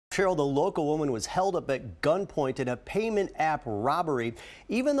Cheryl, the local woman was held up at gunpoint in a payment app robbery.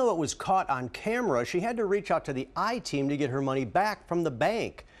 Even though it was caught on camera, she had to reach out to the I-Team to get her money back from the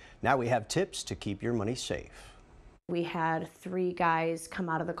bank. Now we have tips to keep your money safe. We had 3 guys come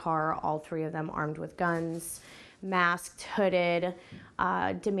out of the car, all 3 of them armed with guns, masked, hooded,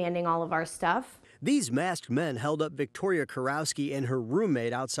 demanding all of our stuff. These masked men held up Victoria Kurowski and her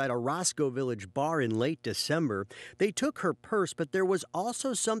roommate outside a Roscoe Village bar in late December. They took her purse, but there was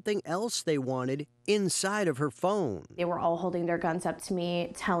also something else they wanted inside of her phone. They were all holding their guns up to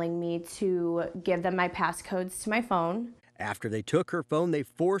me, telling me to give them my passcodes to my phone. After they took her phone, they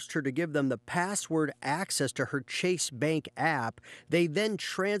forced her to give them the password access to her Chase Bank app. They then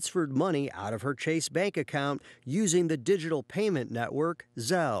transferred money out of her Chase Bank account using the digital payment network,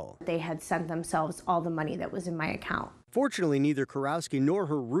 Zelle. They had sent themselves all the money that was in my account. Fortunately, neither Kurowski nor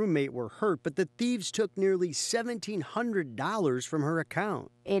her roommate were hurt, but the thieves took nearly $1,700 from her account.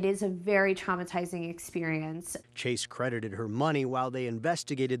 It is a very traumatizing experience. Chase credited her money while they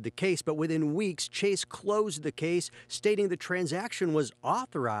investigated the case, but within weeks, Chase closed the case, stating the transaction was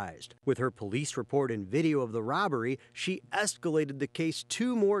authorized. With her police report and video of the robbery, she escalated the case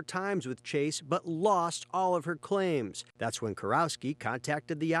 2 more times with Chase, but lost all of her claims. That's when Kurowski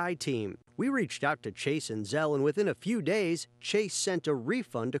contacted the I-Team. We reached out to Chase and Zelle, and within a few days, Chase sent a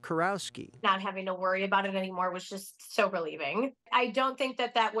refund to Kurowski. Not having to worry about it anymore was just so relieving. I don't think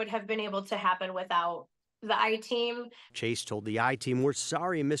that would have been able to happen without the I-Team. Chase told the I-Team, "We're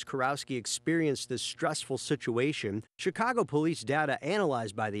sorry Miss Kurowski experienced this stressful situation." Chicago police data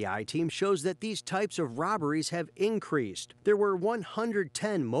analyzed by the I-Team shows that these types of robberies have increased. There were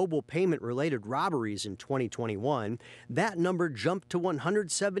 110 mobile payment-related robberies in 2021. That number jumped to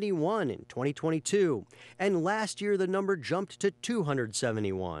 171 in 2022. And last year, the number jumped to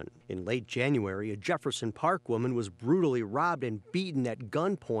 271. In late January, a Jefferson Park woman was brutally robbed and beaten at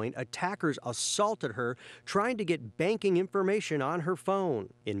gunpoint. Attackers assaulted her, trying to get banking information on her phone.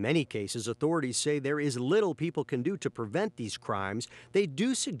 In many cases, authorities say there is little people can do to prevent these crimes. They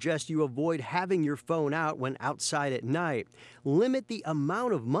do suggest you avoid having your phone out when outside at night. Limit the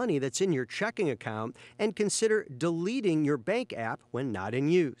amount of money that's in your checking account and consider deleting your bank app when not in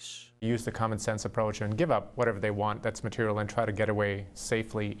use. Use the common sense approach and give up whatever they want that's material and try to get away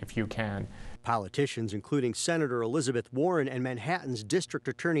safely if you can. Politicians, including Senator Elizabeth Warren and Manhattan's District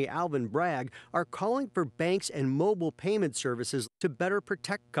Attorney Alvin Bragg, are calling for banks and mobile payment services to better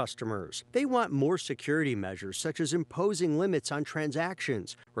protect customers. They want more security measures, such as imposing limits on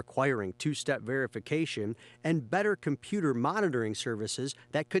transactions, requiring 2-step verification, and better computer monitoring services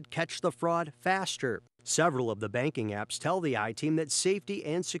that could catch the fraud faster. Several of the banking apps tell the I-Team that safety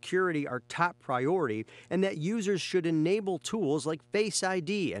and security are top priority and that users should enable tools like Face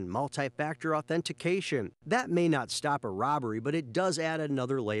ID and multi-factor authentication. That may not stop a robbery, but it does add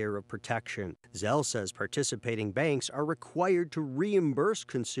another layer of protection. Zelle says participating banks are required to reimburse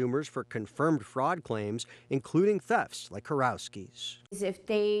consumers for confirmed fraud claims, including thefts like Kurowski's. If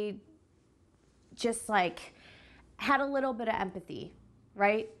they just had a little bit of empathy,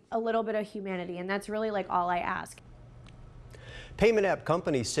 right? A little bit of humanity, and that's really all I ask. Payment app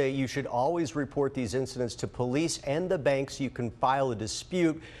companies say you should always report these incidents to police and the bank so you can file a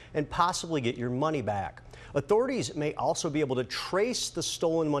dispute and possibly get your money back. Authorities may also be able to trace the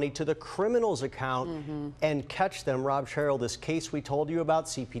stolen money to the criminal's account and catch them. Rob, Cheryl, this case we told you about,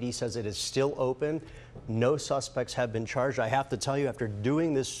 CPD says it is still open. No suspects have been charged. I have to tell you, after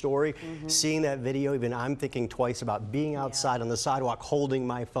doing this story, seeing that video, even I'm thinking twice about being outside on the sidewalk holding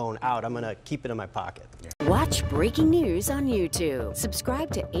my phone out. I'm going to keep it in my pocket. Watch breaking news on YouTube. Subscribe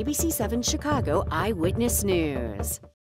to ABC7 Chicago Eyewitness News.